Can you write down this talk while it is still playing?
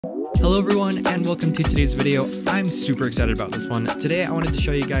Hello everyone and welcome to today's video. I'm super excited about this one. Today I wanted to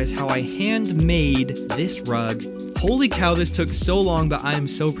show you guys how I handmade this rug. Holy cow, this took so long, but I am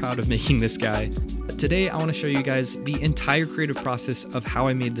so proud of making this guy. Today I want to show you guys the entire creative process of how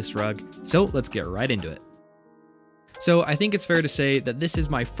I made this rug. So let's get right into it. So I think it's fair to say that this is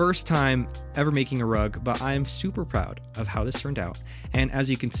my first time ever making a rug, but I'm super proud of how this turned out. And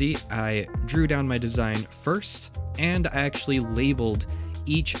as you can see, I drew down my design first and I actually labeled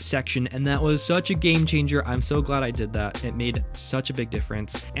each section, and that was such a game changer. I'm so glad I did that. It made such a big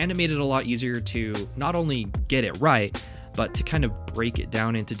difference, and it made it a lot easier to not only get it right, but to kind of break it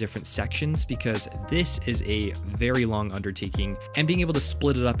down into different sections, because this is a very long undertaking, and being able to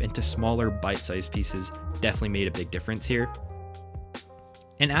split it up into smaller bite-sized pieces definitely made a big difference here.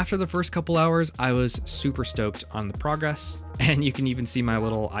 And after the first couple hours, I was super stoked on the progress. And you can even see my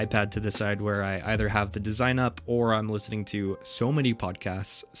little iPad to the side where I either have the design up or I'm listening to so many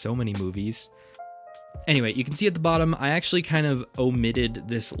podcasts, so many movies. Anyway, you can see at the bottom, I actually kind of omitted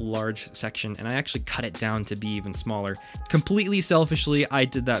this large section and I actually cut it down to be even smaller. Completely selfishly, I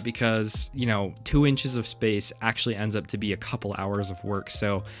did that because, 2 inches of space actually ends up to be a couple hours of work.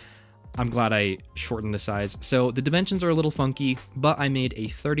 So I'm glad I shortened the size. So the dimensions are a little funky, but I made a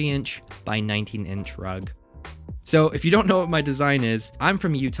 30-inch by 19-inch rug. So if you don't know what my design is, I'm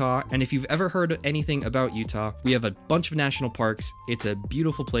from Utah, and if you've ever heard anything about Utah, we have a bunch of national parks. It's a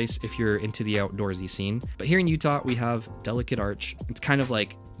beautiful place if you're into the outdoorsy scene. But here in Utah, we have Delicate Arch. It's kind of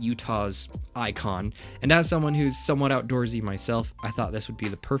like Utah's icon. And as someone who's somewhat outdoorsy myself, I thought this would be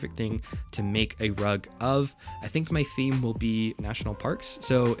the perfect thing to make a rug of. I think my theme will be national parks,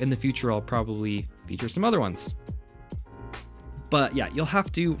 so in the future, I'll probably feature some other ones. But yeah, you'll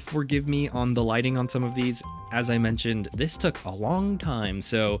have to forgive me on the lighting on some of these. As I mentioned, this took a long time,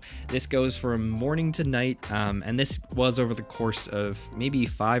 so this goes from morning to night, and this was over the course of maybe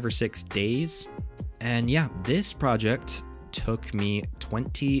 5 or 6 days. And yeah, this project took me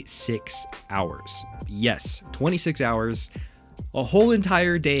 26 hours. Yes, 26 hours. A whole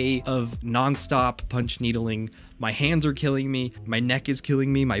entire day of nonstop punch needling. My hands are killing me, my neck is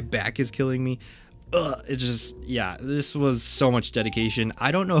killing me, my back is killing me. This was so much dedication.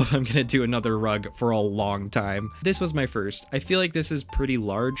 I don't know if I'm gonna do another rug for a long time. This was my first. I feel like this is pretty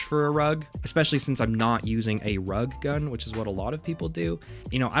large for a rug, especially since I'm not using a rug gun, which is what a lot of people do.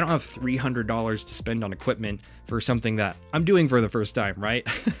 I don't have $300 to spend on equipment for something that I'm doing for the first time, right?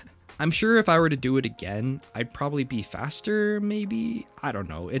 I'm sure if I were to do it again, I'd probably be faster, maybe? I don't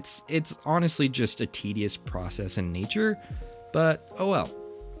know. It's honestly just a tedious process in nature, but oh well.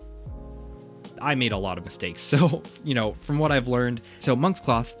 I made a lot of mistakes. So, from what I've learned, so monk's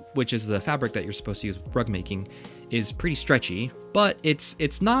cloth, which is the fabric that you're supposed to use with rug making, is pretty stretchy, but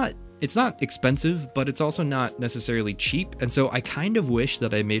it's not expensive, but it's also not necessarily cheap. And so I kind of wish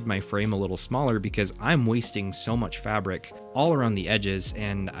that I made my frame a little smaller because I'm wasting so much fabric all around the edges,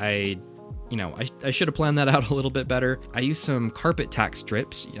 and I should have planned that out a little bit better. I used some carpet tack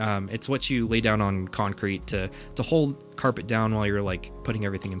strips. It's what you lay down on concrete to hold carpet down while you're like putting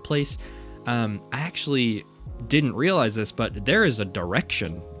everything in place. I actually didn't realize this, but there is a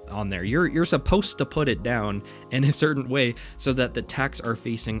direction on there. You're supposed to put it down in a certain way so that the tacks are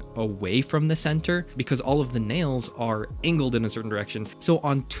facing away from the center, because all of the nails are angled in a certain direction. So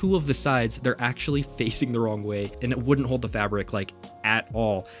on 2 of the sides, they're actually facing the wrong way, and it wouldn't hold the fabric like at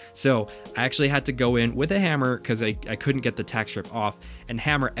all. So I actually had to go in with a hammer because I couldn't get the tack strip off, and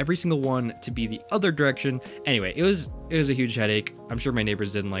hammer every single one to be the other direction. Anyway, it was a huge headache. I'm sure my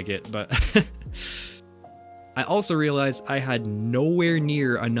neighbors didn't like it, but I also realized I had nowhere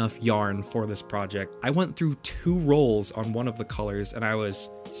near enough yarn for this project. I went through 2 rolls on one of the colors, and I was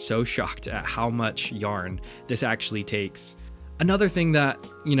so shocked at how much yarn this actually takes. Another thing that,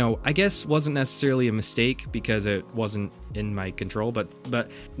 I guess wasn't necessarily a mistake because it wasn't in my control,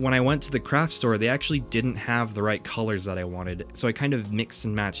 but when I went to the craft store, they actually didn't have the right colors that I wanted. So I kind of mixed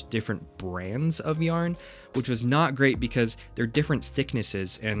and matched different brands of yarn, which was not great because they're different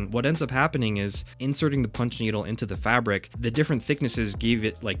thicknesses. And what ends up happening is inserting the punch needle into the fabric, the different thicknesses gave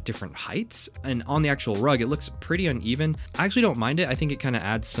it like different heights. And on the actual rug, it looks pretty uneven. I actually don't mind it. I think it kind of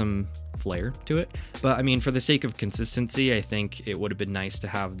adds some flair to it. But I mean, for the sake of consistency, I think it would have been nice to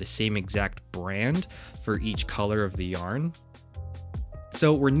have the same exact brand for each color of the yarn.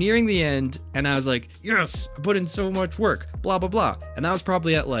 So we're nearing the end, and I was like, yes, I put in so much work, blah, blah, blah. And that was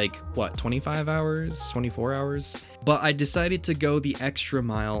probably at like, what, 25 hours, 24 hours? But I decided to go the extra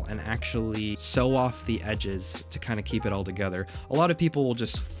mile and actually sew off the edges to kind of keep it all together. A lot of people will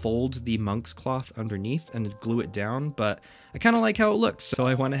just fold the monk's cloth underneath and glue it down, but I kind of like how it looks. So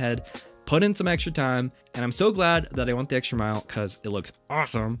I went ahead, put in some extra time, and I'm so glad that I went the extra mile because it looks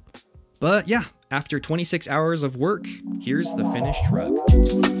awesome. But yeah, after 26 hours of work, here's the finished rug.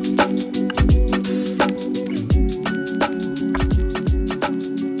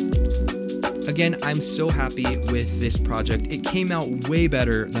 Again, I'm so happy with this project. It came out way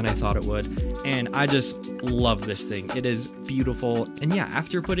better than I thought it would, and I just love this thing. It is beautiful, and yeah,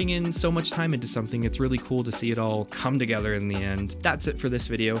 after putting in so much time into something, it's really cool to see it all come together in the end. That's it for this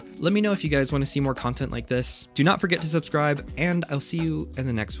video. Let me know if you guys want to see more content like this. Do not forget to subscribe, and I'll see you in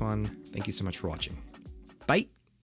the next one. Thank you so much for watching. Bye!